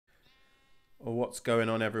What's going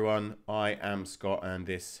on, everyone? I am Scott, and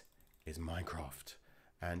this is Minecraft.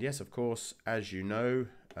 And yes, of course, as you know,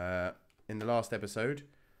 in the last episode...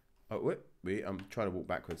 Oh, I'm trying to walk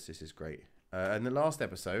backwards. This is great. In the last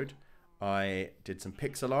episode, I did some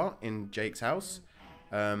pixel art in Jake's house.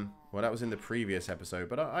 Well, that was in the previous episode,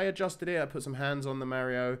 but I adjusted it. I put some hands on the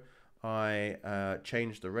Mario. I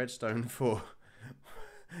changed the redstone for...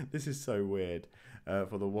 This is so weird.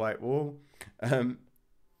 For the white wall.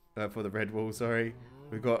 For the red wall, sorry.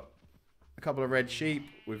 We've got a couple of red sheep.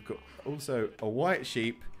 We've got also a white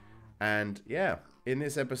sheep. And yeah, in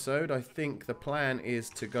this episode, I think the plan is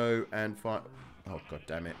to go and find... Oh, god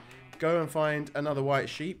damn it. Go and find another white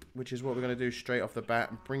sheep, which is what we're going to do straight off the bat.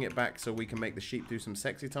 And bring it back so we can make the sheep do some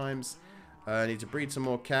sexy times. I need to breed some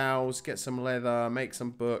more cows, get some leather, make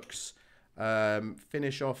some books.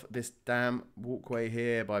 Finish off this damn walkway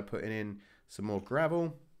here by putting in some more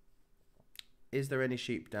gravel. Is there any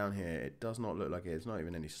sheep down here? It does not look like it. It's not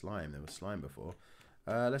even any slime. There was slime before.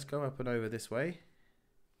 Let's go up and over this way.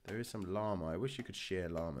 There is some llama. I wish you could shear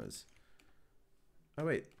llamas. Oh,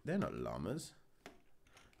 wait. They're not llamas.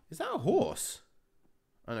 Is that a horse?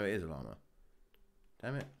 Oh, no, it is a llama.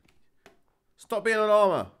 Damn it. Stop being a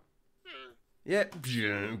llama. Yep.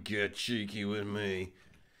 Don't get cheeky with me.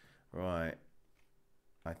 Right.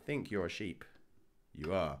 I think you're a sheep.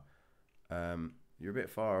 You are. You're a bit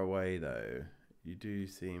far away, though. You do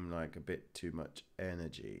seem like a bit too much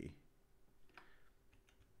energy.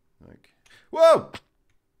 Like, whoa!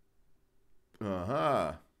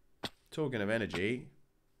 Aha! Talking of energy.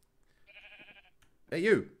 Hey,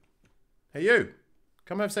 you! Hey, you!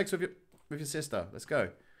 Come have sex with your sister. Let's go.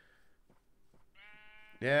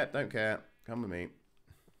 Yeah, don't care. Come with me.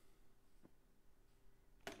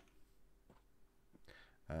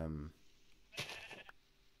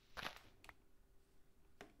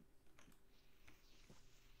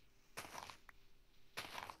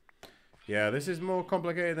 Yeah, this is more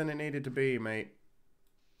complicated than it needed to be, mate.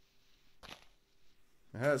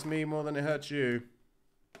 It hurts me more than it hurts you.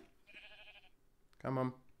 Come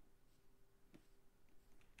on.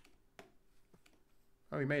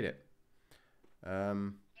 Oh, we made it.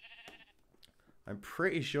 I'm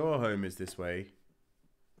pretty sure home is this way.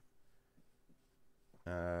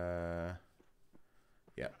 Yeah.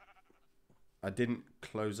 I didn't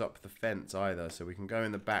close up the fence either, so we can go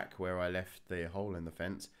in the back where I left the hole in the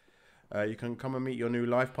fence. You can come and meet your new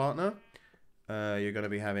life partner. You're going to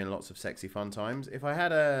be having lots of sexy fun times. If I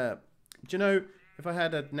had a... Do you know, if I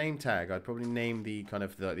had a name tag, I'd probably name the kind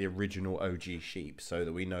of the original OG sheep so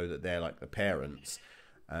that we know that they're like the parents.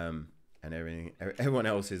 And everyone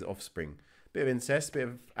else is offspring. Bit of incest, bit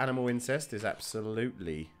of animal incest is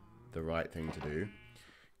absolutely the right thing to do.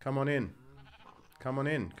 Come on in. Come on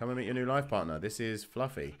in. Come and meet your new life partner. This is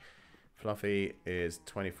Fluffy. Fluffy is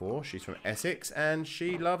 24. She's from Essex, and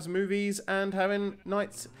she loves movies and having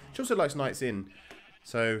nights. She also likes nights in.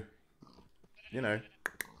 So, you know.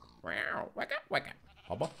 Waka, waka.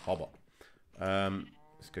 Hobba, hobba.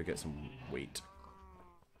 Let's go get some wheat.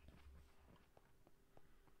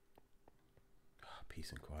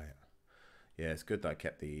 Peace and quiet. Yeah, it's good that I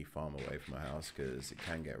kept the farm away from my house because it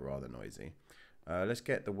can get rather noisy. Let's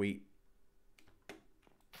get the wheat.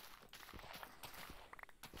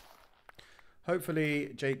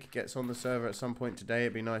 Hopefully Jake gets on the server at some point today.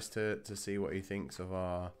 It'd be nice to see what he thinks of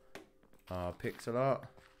our pixel art.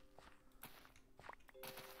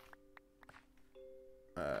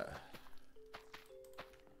 I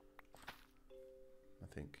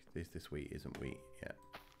think this wheat isn't wheat yet.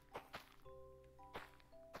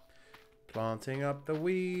 Planting up the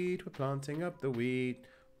wheat, we're planting up the wheat.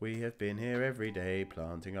 We have been here every day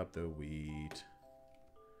planting up the wheat.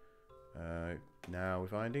 Now we're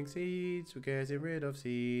finding seeds, we're getting rid of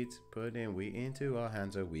seeds, putting wheat into our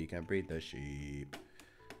hands so we can breed the sheep.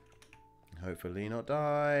 Hopefully not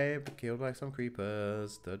die, but killed by some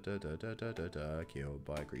creepers. Da da da da da da da, killed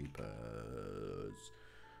by creepers.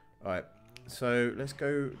 Alright, so let's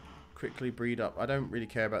go quickly breed up. I don't really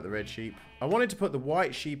care about the red sheep. I wanted to put the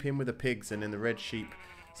white sheep in with the pigs and then the red sheep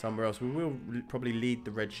somewhere else. We will probably lead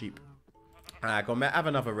the red sheep. Go on, have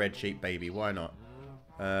another red sheep, baby. Why not?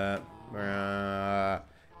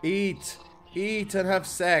 Eat! Eat and have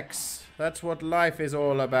sex. That's what life is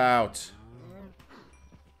all about.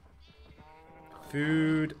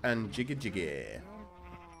 Food and jiggy jiggy.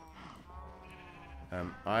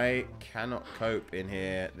 I cannot cope in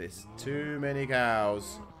here. There's too many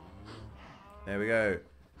cows. There we go.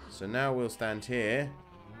 So now we'll stand here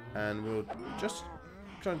and we'll just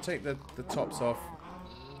try and take the tops off.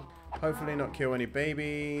 Hopefully not kill any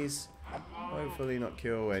babies. Hopefully not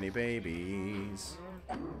kill any babies.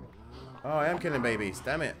 Oh, I am killing babies.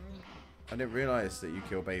 Damn it. I didn't realise that you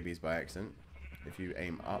kill babies by accident if you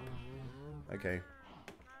aim up. Okay.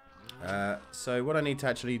 So what I need to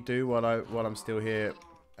actually do while I'm still here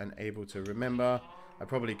and able to remember, I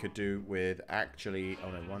probably could do with actually, oh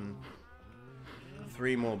no,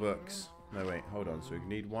 3 more books. No wait, hold on. So we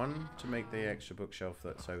need 1 to make the extra bookshelf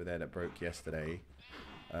that's over there that broke yesterday.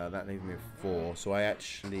 That leaves me with 4. So I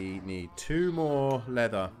actually need 2 more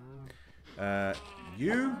leather.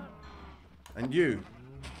 You and you.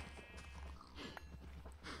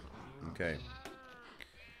 Okay.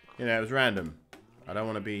 You know, it was random. I don't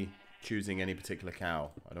want to be choosing any particular cow.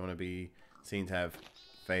 I don't want to be seen to have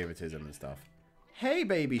favoritism and stuff. Hey,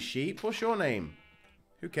 baby sheep. What's your name?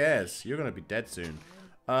 Who cares? You're going to be dead soon.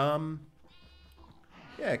 Yeah,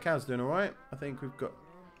 cow's doing alright. I think we've got...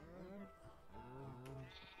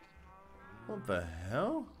 What the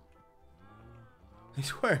hell?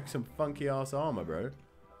 He's wearing some funky ass armor, bro.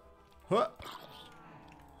 What?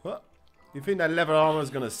 What? You think that leather armor is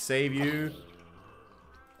going to save you?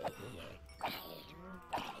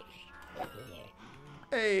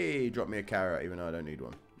 Hey, drop me a carrot, even though I don't need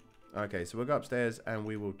one. Okay, so we'll go upstairs and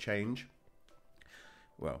we will change.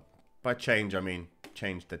 Well, by change, I mean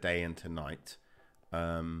change the day into night.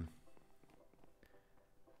 Da,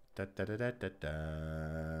 da, da, da, da,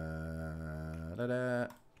 da, da.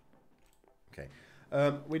 Okay.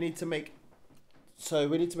 We need to make... So,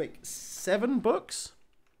 we need to make 7 books.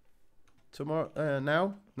 Tomorrow, now,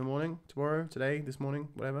 in the morning, tomorrow, today, this morning,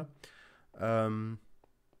 whatever.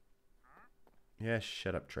 Yeah,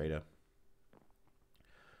 shut up, trader.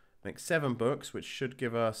 Make 7 books, which should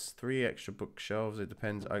give us 3 extra bookshelves. It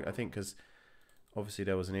depends. I think because obviously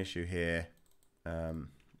there was an issue here.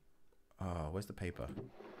 Oh, where's the paper?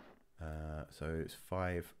 So it's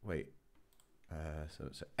 5. Wait. So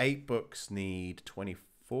 8 books need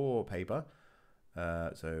 24 paper.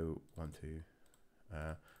 So 1, 2,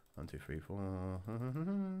 1, 2, 3, 4.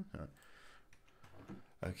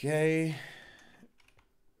 Okay.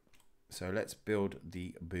 So let's build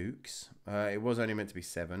the books. It was only meant to be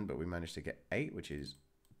 7, but we managed to get 8, which is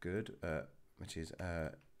good. Which is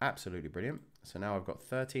absolutely brilliant. So now I've got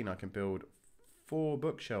 13. I can build 4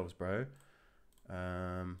 bookshelves, bro.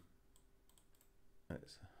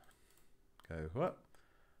 Let's go. What?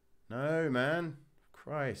 No, man.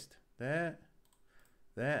 Christ. There,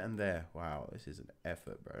 and there. Wow, this is an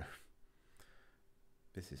effort, bro.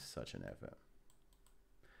 This is such an effort.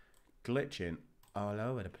 Glitching all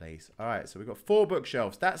over the place. Alright, so we've got 4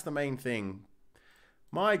 bookshelves. That's the main thing.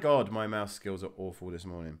 My God, my mouse skills are awful this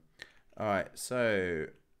morning. Alright, so...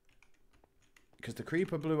 Because the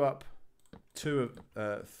creeper blew up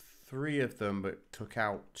 3 of them, but took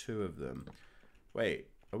out 2 of them. Wait,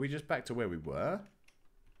 are we just back to where we were?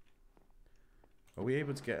 Are we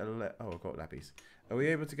able to get a... Oh, I've got lapis. Are we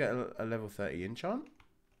able to get a level 30 enchant?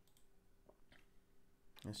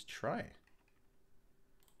 Let's try.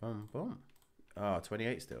 Boom, boom. Ah,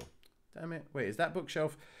 28 still. Damn it. Wait, is that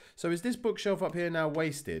bookshelf... So is this bookshelf up here now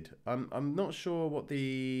wasted? I'm not sure what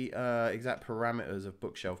the exact parameters of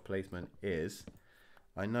bookshelf placement is.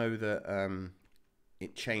 I know that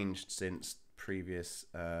it changed since previous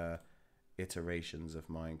iterations of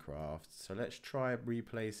Minecraft. So let's try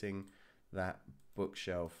replacing that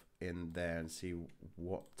bookshelf in there and see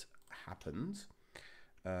what happens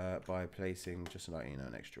by placing just like, you know,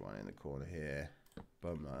 an extra one in the corner here.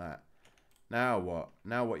 Boom, like that. Now what?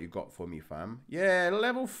 Now what you got for me, fam? Yeah,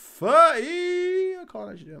 level 30! I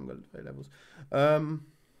can't actually do it. I'm going to 30 levels. I'm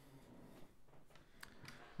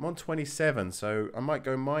on 27, so I might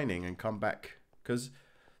go mining and come back.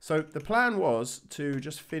 So the plan was to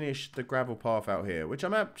just finish the gravel path out here, which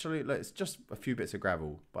I'm actually... It's just a few bits of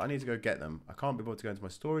gravel, but I need to go get them. I can't be able to go into my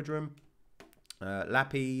storage room.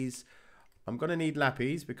 Lapis. I'm going to need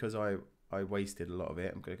lapis because I wasted a lot of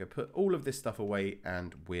it. I'm going to go put all of this stuff away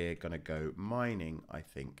and we're going to go mining, I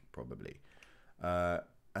think, probably. And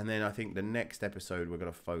then I think the next episode we're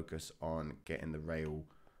going to focus on getting the rail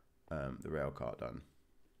cart done.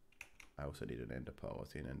 I also need an ender pearl. I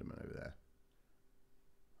see an enderman over there.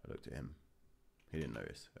 I looked at him. He didn't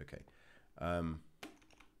notice. Okay.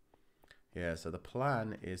 Yeah, so the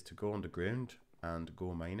plan is to go underground and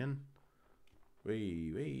go mining.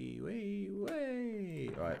 Wee.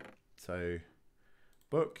 Right. So,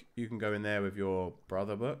 book, you can go in there with your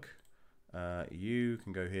brother book. You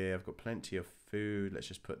can go here. I've got plenty of food. Let's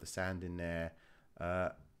just put the sand in there.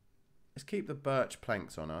 Let's keep the birch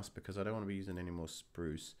planks on us because I don't want to be using any more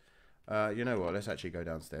spruce. You know what? Let's actually go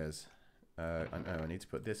downstairs. I need to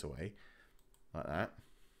put this away. Like that.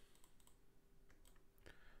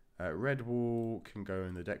 Red wool can go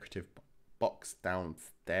in the decorative box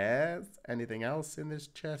downstairs. Anything else in this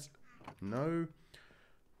chest? No.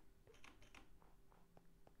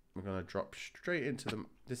 we're going to drop straight into the...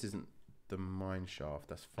 This isn't the mine shaft.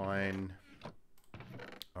 That's fine.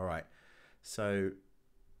 All right. So,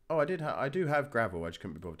 oh, I do have gravel. I just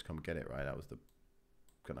couldn't be bothered to come get it, right? That was the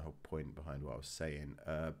kind of whole point behind what I was saying.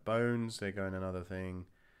 Bones, they go in another thing.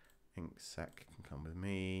 Ink sack can come with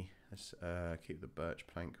me. Let's keep the birch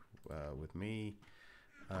plank with me.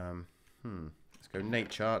 Let's go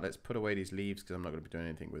nature. Let's put away these leaves because I'm not going to be doing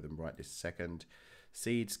anything with them right this second.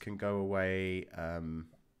 Seeds can go away.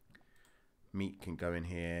 Meat can go in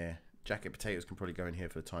here. Jacket potatoes can probably go in here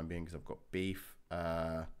for the time being because I've got beef.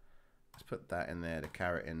 Let's put that in there. The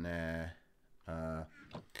carrot in there.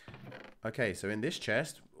 Okay, so in this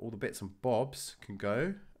chest, all the bits and bobs can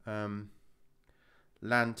go.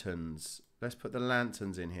 Lanterns. Let's put the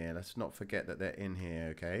lanterns in here. Let's not forget that they're in here,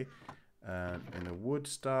 okay? In the wood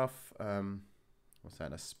stuff, what's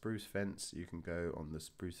that? A spruce fence. You can go on the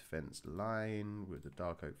spruce fence line with the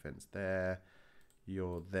dark oak fence there.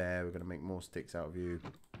 You're there. We're going to make more sticks out of you.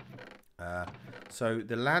 So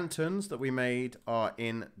the lanterns that we made are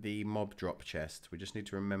in the mob drop chest. We just need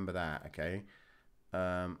to remember that, okay?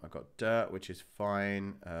 I've got dirt, which is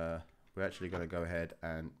fine. We're actually going to go ahead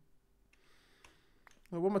and...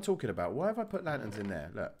 Well, what am I talking about? Why have I put lanterns in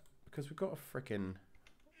there? Look, because we've got a freaking...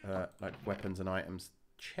 like weapons and items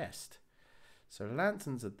chest. So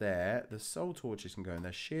lanterns are there, the soul torches can go in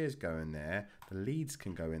there, shears go in there, the leads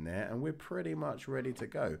can go in there, and we're pretty much ready to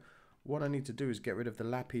go. What I need to do is get rid of the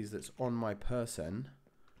lapis that's on my person,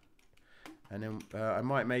 and then I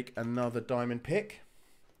might make another diamond pick.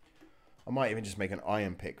 I might even just make an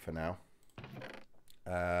iron pick for now,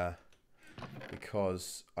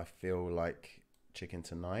 because I feel like chicken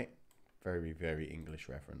tonight. Very, very English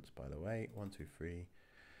reference, by the way. 1, 2, 3.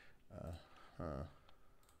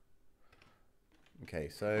 Okay,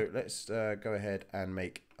 so let's go ahead and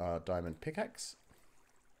make our diamond pickaxe.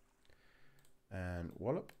 And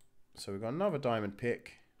wallop. So we've got another diamond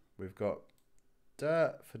pick. We've got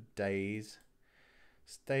dirt for days.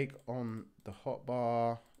 Steak on the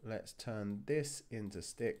hotbar. Let's turn this into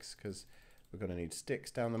sticks because we're going to need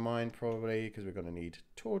sticks down the mine probably because we're going to need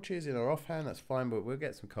torches in our offhand. That's fine, but we'll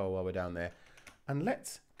get some coal while we're down there. And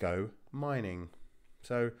let's go mining.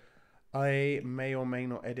 So I may or may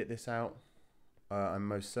not edit this out. I'm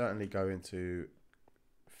most certainly going to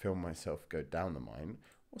film myself go down the mine.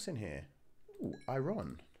 What's in here? Ooh,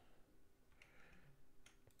 iron.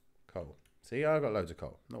 Coal. See, I've got loads of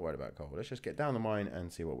coal. Not worried about coal. Let's just get down the mine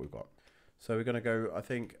and see what we've got. So we're going to go, I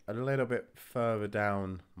think, a little bit further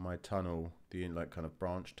down my tunnel, the like kind of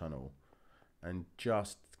branch tunnel, and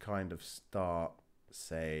just kind of start,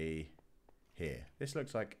 say, here. This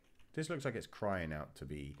looks like it's crying out to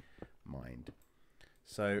be mined.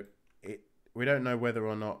 So we don't know whether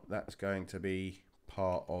or not that's going to be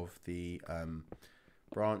part of the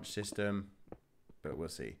branch system, but we'll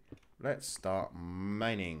see. Let's start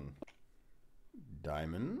mining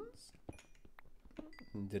diamonds.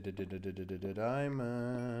 Diamonds. We're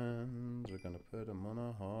going to put them on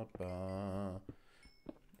a hotbar.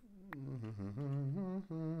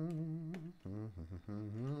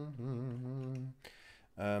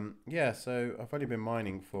 Yeah, so I've only been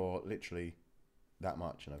mining for literally that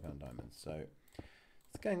much and I found diamonds, so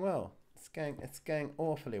it's going well. It's going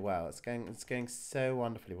awfully well. It's going so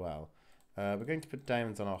wonderfully well. We're going to put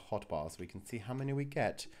diamonds on our hotbar so we can see how many we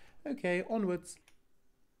get. Okay, onwards.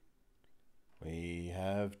 We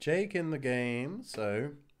have Jake in the game,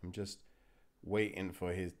 so I'm just waiting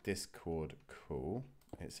for his Discord call.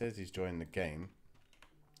 It says he's joined the game.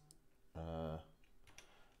 I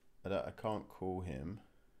can't call him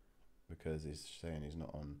because he's saying he's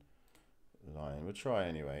not online. We'll try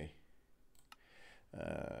anyway.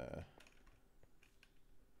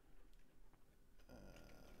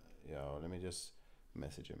 Yeah, let me just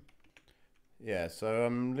message him. Yeah, so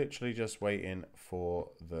I'm literally just waiting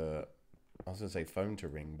for the, I was going to say phone to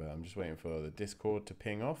ring, but I'm just waiting for the Discord to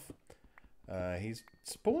ping off. He's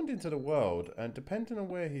spawned into the world, and depending on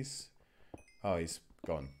where he's... Oh, he's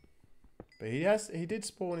gone. But he did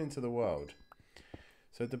spawn into the world.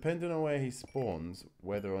 So depending on where he spawns,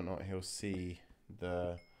 whether or not he'll see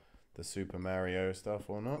the Super Mario stuff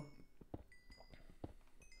or not.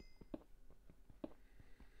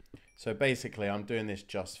 So basically, I'm doing this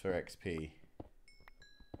just for XP.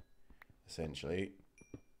 Essentially.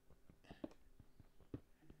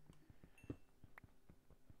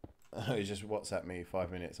 He just WhatsApped me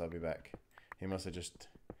 5 minutes, I'll be back. He must have just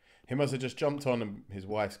jumped on and his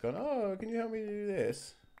wife's gone, oh, can you help me do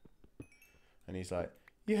this? And he's like,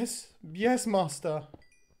 yes, master.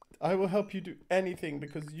 I will help you do anything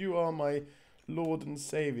because you are my Lord and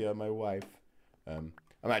Saviour, my wife. I'm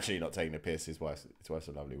actually not taking a piss. His wife's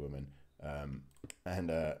a lovely woman. And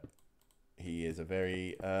he is a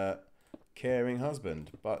very caring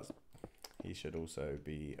husband, but he should also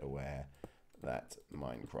be aware that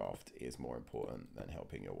Minecraft is more important than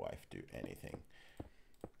helping your wife do anything.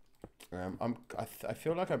 I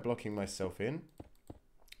feel like I'm blocking myself in.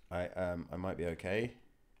 I might be okay.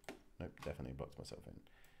 Nope, definitely blocked myself in.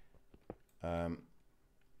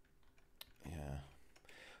 Yeah.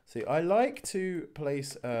 See, I like to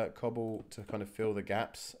place cobble to kind of fill the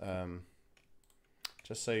gaps.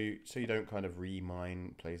 Just so you don't kind of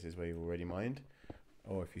re-mine places where you've already mined.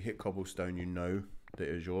 Or if you hit cobblestone, you know that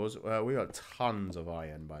it is yours. We got tons of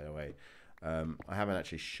iron, by the way. I haven't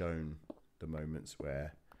actually shown the moments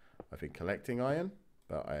where I've been collecting iron,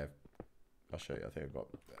 but I'll show you. I think I've got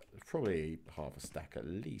probably half a stack at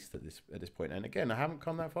least at this point. And again, I haven't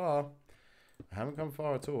come that far. I haven't come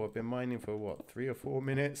far at all. I've been mining for what, 3 or 4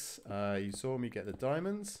 minutes. You saw me get the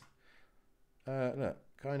diamonds. Look,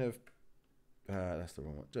 kind of. That's the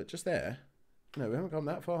wrong one. Just there. No, we haven't come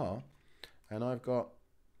that far. And I've got,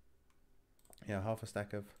 yeah, half a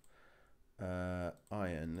stack of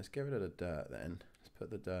iron. Let's get rid of the dirt then. Let's put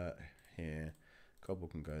the dirt here. Cobble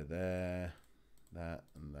can go there. That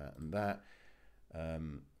and that and that.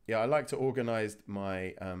 Yeah, I like to organize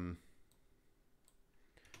my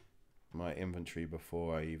my inventory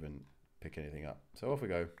before I even pick anything up. So off we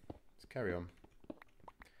go. Let's carry on.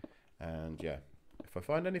 And yeah, if I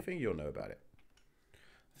find anything, you'll know about it.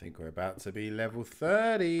 I think we're about to be level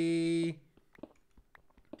 30.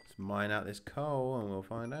 Let's mine out this coal and we'll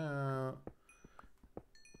find out.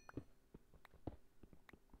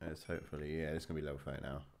 Let's hopefully, yeah, it's going to be level 30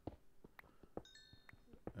 now.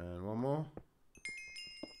 And one more.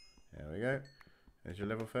 There we go. There's your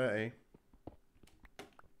level 30.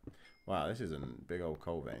 Wow, this is a big old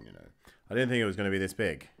coal vein, you know. I didn't think it was going to be this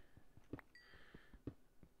big.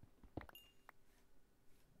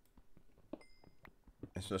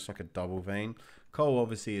 It's just like a double vein. Coal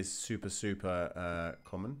obviously is super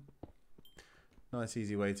common. Nice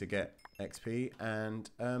easy way to get XP and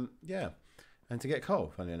yeah, and to get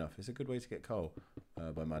coal, funnily enough. It's a good way to get coal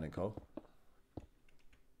by mining coal.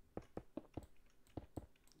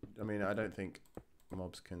 I mean, I don't think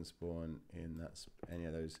mobs can spawn in any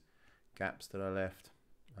of those gaps that I left.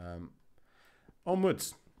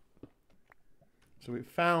 Onwards. So we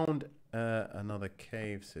found another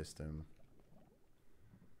cave system.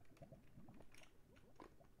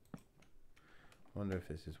 I wonder if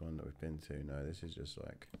this is one that we've been to. No, this is just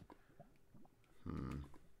like,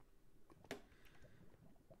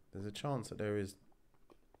 There's a chance that there is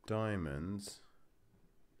diamonds.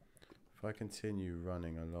 If I continue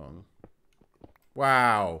running along.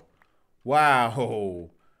 Wow. Wow.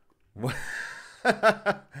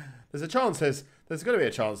 There's a chance there's going to be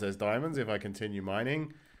a chance there's diamonds if I continue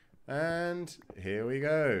mining. And here we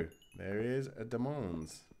go. There is a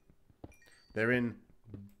demands. They're in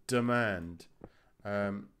demand.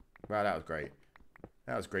 Wow, that was great.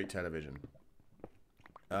 That was great television.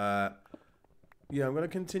 Yeah, I'm going to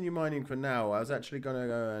continue mining for now. I was actually going to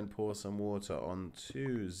go and pour some water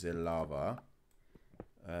onto the lava.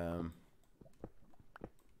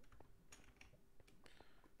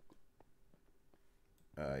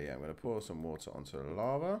 Yeah, I'm going to pour some water onto the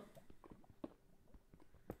lava.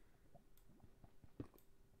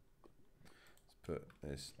 Let's put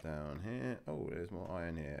this down here. Oh, there's more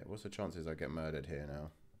iron here. What's the chances I get murdered here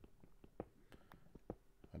now?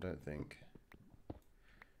 I don't think.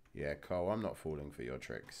 Yeah, Cole, I'm not falling for your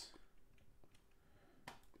tricks.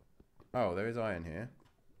 Oh, there is iron here.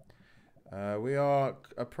 We are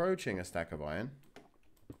approaching a stack of iron.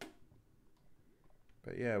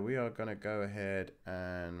 But yeah, we are going to go ahead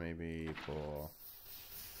and maybe pour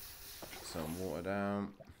some water down.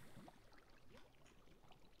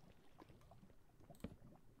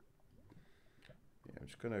 Yeah, I'm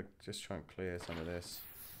just going to try and clear some of this.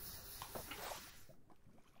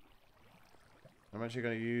 I'm actually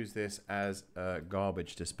going to use this as a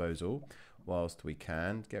garbage disposal whilst we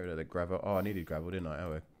can. Get rid of the gravel. Oh, I needed gravel, didn't I?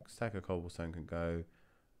 Oh, a stack of cobblestone can go.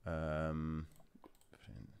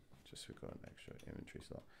 Just we've got an extra inventory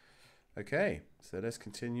slot. Okay, so let's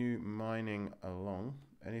continue mining along.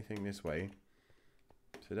 Anything this way.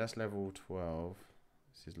 So that's level 12.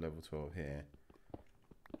 This is level 12 here.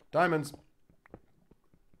 Diamonds!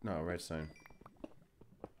 No, redstone.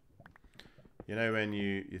 You know when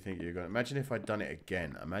you think you're going to... Imagine if I'd done it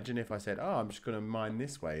again. Imagine if I said, oh, I'm just going to mine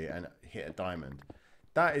this way and hit a diamond.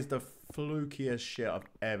 That is the flukiest shit I've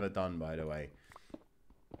ever done, by the way.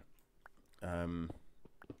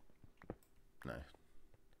 No.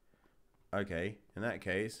 Okay, in that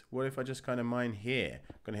case, what if I just kind of mine here?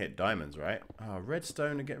 I'm going to hit diamonds, right? Oh,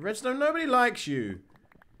 redstone again. Redstone, nobody likes you.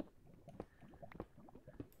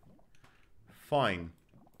 fine.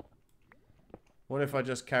 What if I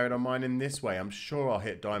just carried on mining this way? I'm sure I'll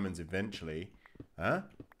hit diamonds eventually. Huh?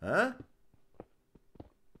 Huh?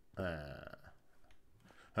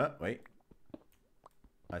 Huh? Wait.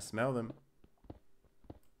 I smell them.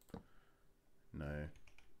 No.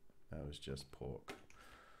 That was just pork.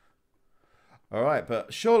 Alright,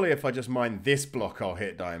 but surely if I just mine this block, I'll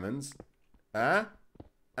hit diamonds. No.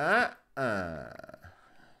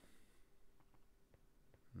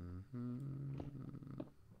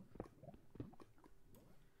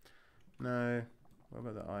 What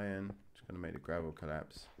about the iron? Just going to make the gravel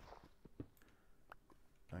collapse.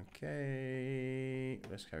 Okay.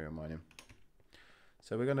 Let's carry on mining.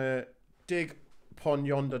 So we're going to dig upon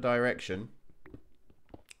yonder direction.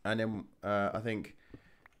 And then I think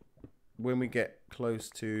when we get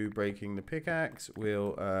close to breaking the pickaxe,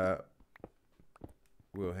 we'll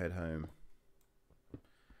head home.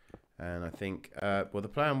 And I think, well, the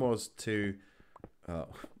plan was to,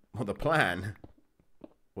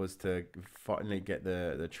 finally get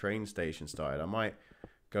the train station started. I might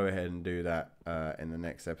go ahead and do that in the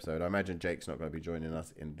next episode. I imagine Jake's not going to be joining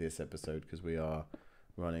us in this episode because we are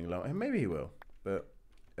running low. And maybe he will, but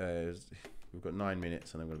we've got 9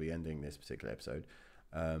 minutes and I'm going to be ending this particular episode.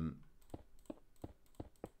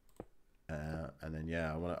 And then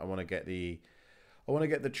yeah, I want to get the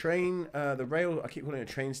train, the rail. I keep calling it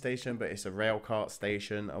a train station, but it's a rail cart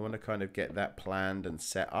station. I want to kind of get that planned and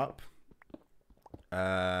set up.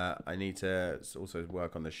 I need to also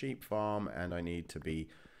work on the sheep farm, and I need to be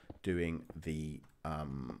doing the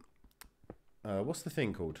what's the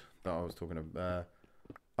thing called that I was talking about?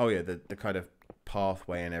 Oh yeah, the kind of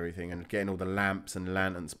pathway and everything, and getting all the lamps and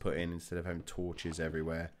lanterns put in instead of having torches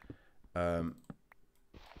everywhere.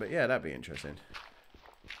 But yeah, that'd be interesting.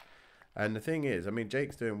 And the thing is, I mean,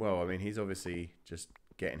 Jake's doing well. I mean, he's obviously just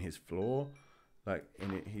getting his floor. Like,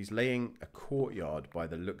 he's laying a courtyard by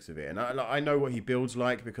the looks of it. And I know what he builds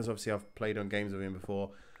like because obviously I've played on games with him before.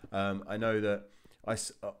 I know that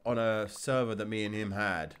on a server that me and him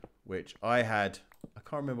had, which I can't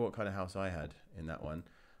remember what kind of house I had in that one.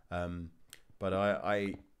 But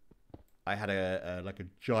I had like a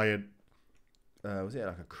giant, was it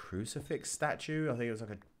like a crucifix statue? I think it was like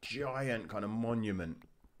a giant kind of monument.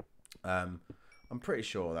 I'm pretty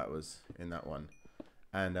sure that was in that one.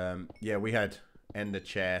 And yeah, we had ender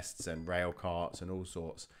chests and rail carts and all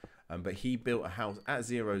sorts. But he built a house at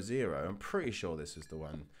 0-0. I'm pretty sure this is the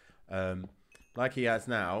one. Like he has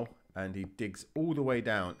now. And he digs all the way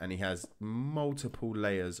down. And he has multiple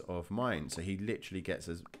layers of mine. So he literally gets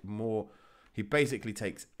he basically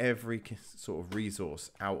takes every sort of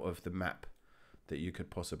resource out of the map that you could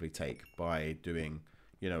possibly take by doing,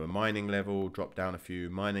 you know, a mining level, drop down a few,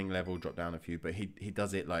 mining level, drop down a few. But he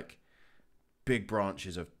does it like big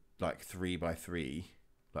branches of like 3x3,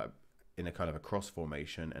 like in a kind of a cross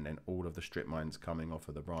formation, and then all of the strip mines coming off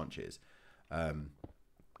of the branches. And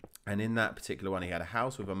in that particular one, he had a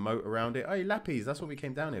house with a moat around it. Oh, lappies, that's what we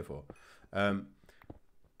came down here for.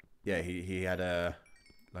 Yeah, he had a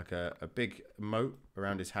big moat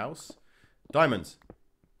around his house. Diamonds.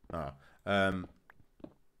 And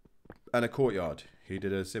a courtyard. He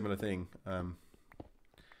did a similar thing.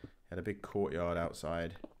 Had a big courtyard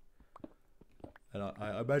outside. And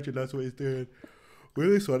I imagine that's what he's doing with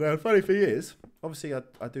this one. And funny thing is, obviously I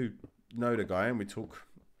do know the guy and we talk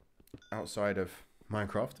outside of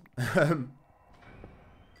Minecraft.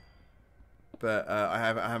 But I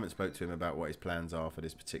haven't spoke to him about what his plans are for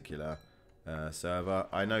this particular server.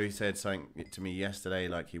 I know he said something to me yesterday,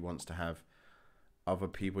 like he wants to have other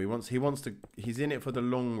people. He's in it for the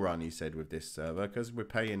long run, he said, with this server, because we're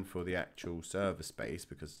paying for the actual server space,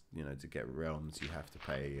 because, you know, to get realms you have to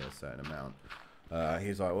pay a certain amount.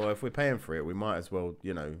 He's like, well, if we're paying for it, we might as well,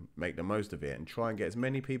 you know, make the most of it and try and get as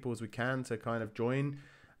many people as we can to kind of join.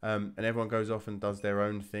 And everyone goes off and does their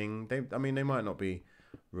own thing. I mean, they might not be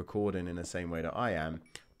recording in the same way that I am,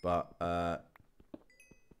 but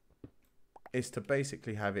it's to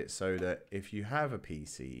basically have it so that if you have a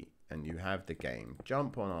PC and you have the game,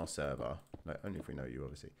 jump on our server, like, only if we know you,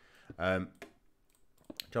 obviously.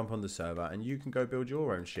 Jump on the server and you can go build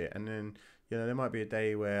your own shit, and then, you know, there might be a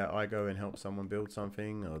day where I go and help someone build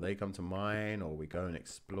something, or they come to mine, or we go and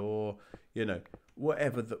explore. You know,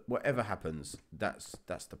 whatever happens, that's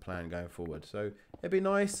the plan going forward. So it'd be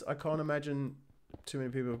nice. I can't imagine too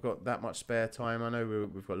many people have got that much spare time. I know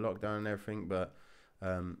we've got lockdown and everything, but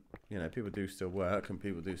you know, people do still work and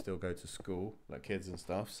people do still go to school, like kids and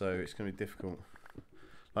stuff. So it's gonna be difficult.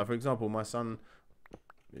 Like, for example, my son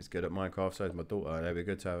is good at Minecraft, so is my daughter. It'd be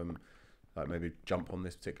good to have them, like, maybe jump on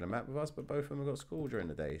this particular map with us, but both of them have got school during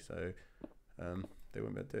the day, so they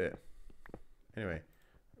wouldn't be able to do it. Anyway,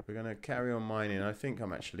 we're going to carry on mining. I think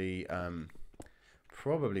I'm actually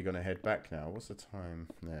probably going to head back now. What's the time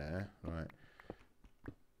there? Right.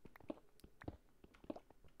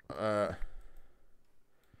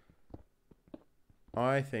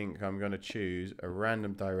 I think I'm going to choose a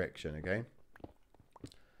random direction, okay?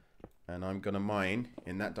 And I'm going to mine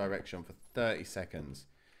in that direction for 30 seconds.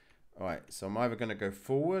 Alright, so I'm either going to go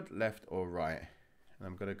forward, left, or right. And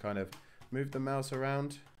I'm going to kind of move the mouse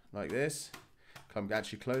around like this. I'm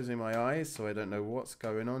actually closing my eyes so I don't know what's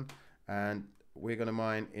going on. And we're going to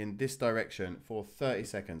mine in this direction for 30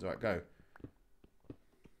 seconds. Alright, go.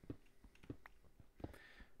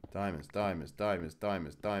 Diamonds, diamonds, diamonds,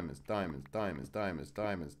 diamonds, diamonds, diamonds, diamonds, diamonds,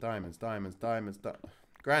 diamonds, diamonds, diamonds, diamonds,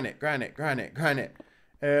 granite, granite, granite, granite.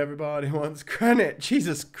 Everybody wants granite.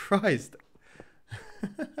 Jesus Christ.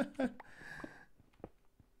 I'm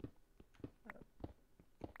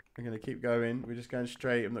gonna keep going. We're just going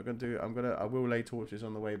straight. I'm not gonna do. I will lay torches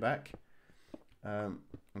on the way back. I'm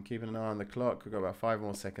keeping an eye on the clock. We've got about 5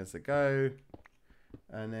 more seconds to go,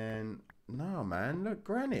 and then. No, man, look,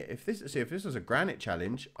 granite. If this was a granite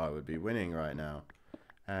challenge, I would be winning right now.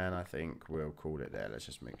 And I think we'll call it there. Let's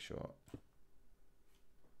just make sure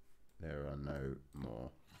there are no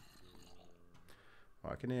more. Oh,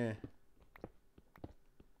 I can hear.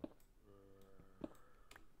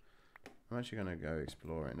 I'm actually gonna go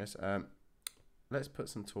exploring. Let's put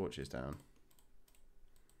some torches down.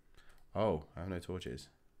 Oh, I have no torches.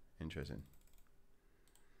 Interesting.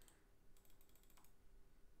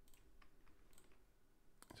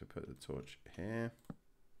 So put the torch here.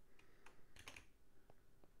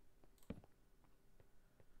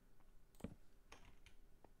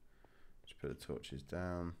 Just put the torches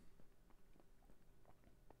down.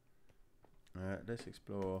 Let's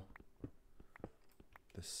explore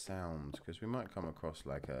the sounds, because we might come across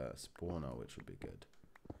like a spawner, which would be good.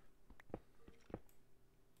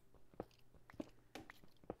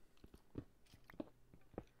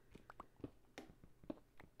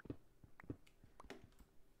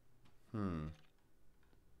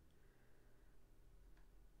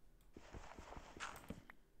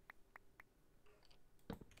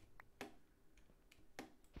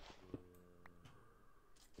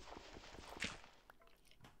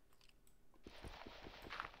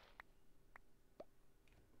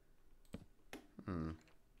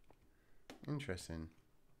 Interesting.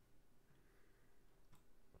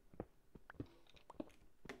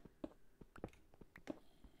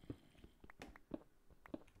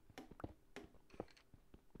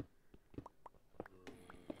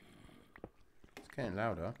 It's getting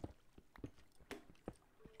louder.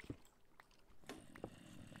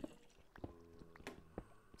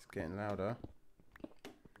 It's getting louder.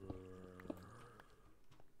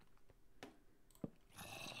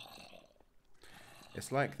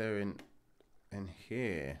 It's like they're in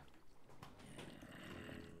here.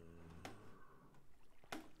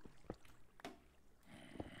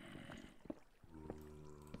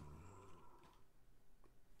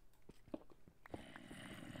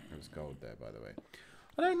 There's gold there, by the way.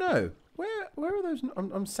 I don't know. Where are those?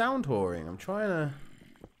 I'm sound whoring. I'm trying to.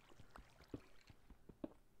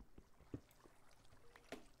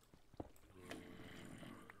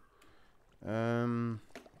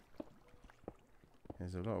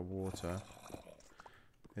 There's a lot of water.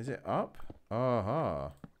 Is it up?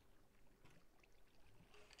 Aha.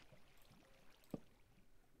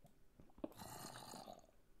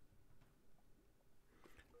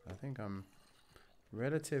 I think I'm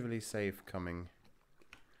relatively safe coming.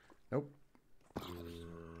 Nope.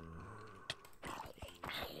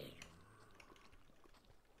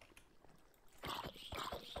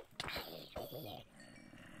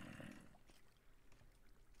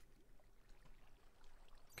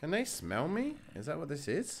 Can they smell me? Is that what this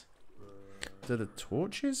is? Do the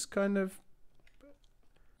torches kind of...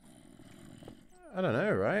 I don't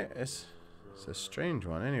know, right? It's a strange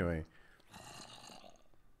one anyway.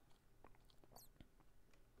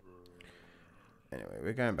 Anyway,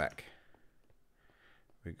 we're going back.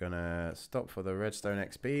 We're gonna stop for the redstone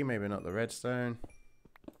XP. Maybe not the redstone.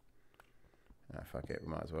 Ah, fuck it. We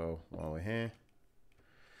might as well while we're here.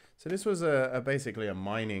 So this was basically a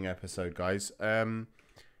mining episode, guys.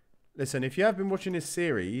 Listen, if you have been watching this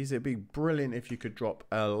series, it'd be brilliant if you could drop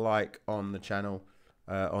a like on the channel,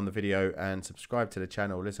 on the video, and subscribe to the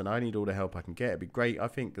channel. Listen, I need all the help I can get. It'd be great. I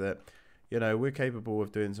think that, you know, we're capable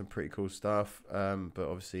of doing some pretty cool stuff, but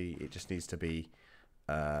obviously it just needs to be,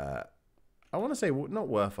 I want to say not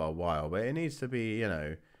worth our while, but it needs to be, you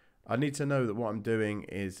know, I need to know that what I'm doing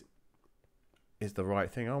is the right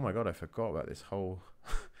thing. Oh my God, I forgot about this whole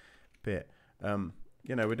bit.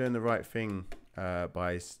 You know, we're doing the right thing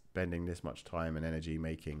by spending this much time and energy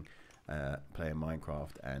making playing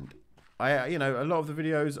Minecraft. And I, you know, a lot of the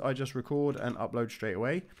videos I just record and upload straight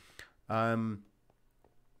away.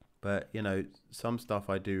 But you know, some stuff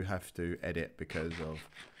I do have to edit because of,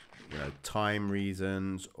 you know, time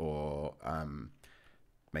reasons, or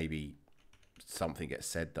maybe something gets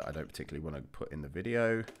said that I don't particularly want to put in the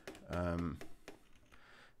video.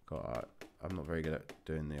 God, I'm not very good at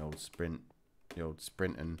doing the old sprint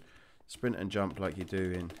and jump like you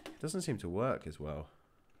do in. It doesn't seem to work as well.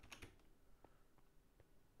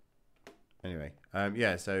 Anyway,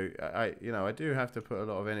 yeah. So I do have to put a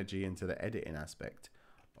lot of energy into the editing aspect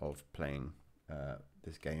of playing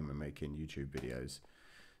this game and making YouTube videos.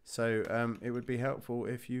 So it would be helpful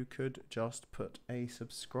if you could just put a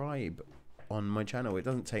subscribe on my channel. It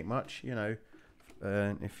doesn't take much, you know.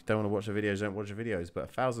 If you don't want to watch the videos, don't watch the videos. But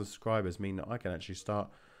 1,000 subscribers mean that I can actually start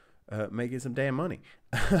making some damn money.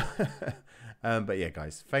 But yeah,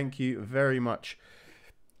 guys, thank you very much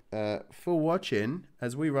for watching.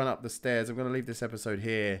 As we run up the stairs, I'm going to leave this episode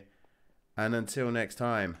here. And until next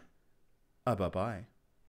time, bye-bye.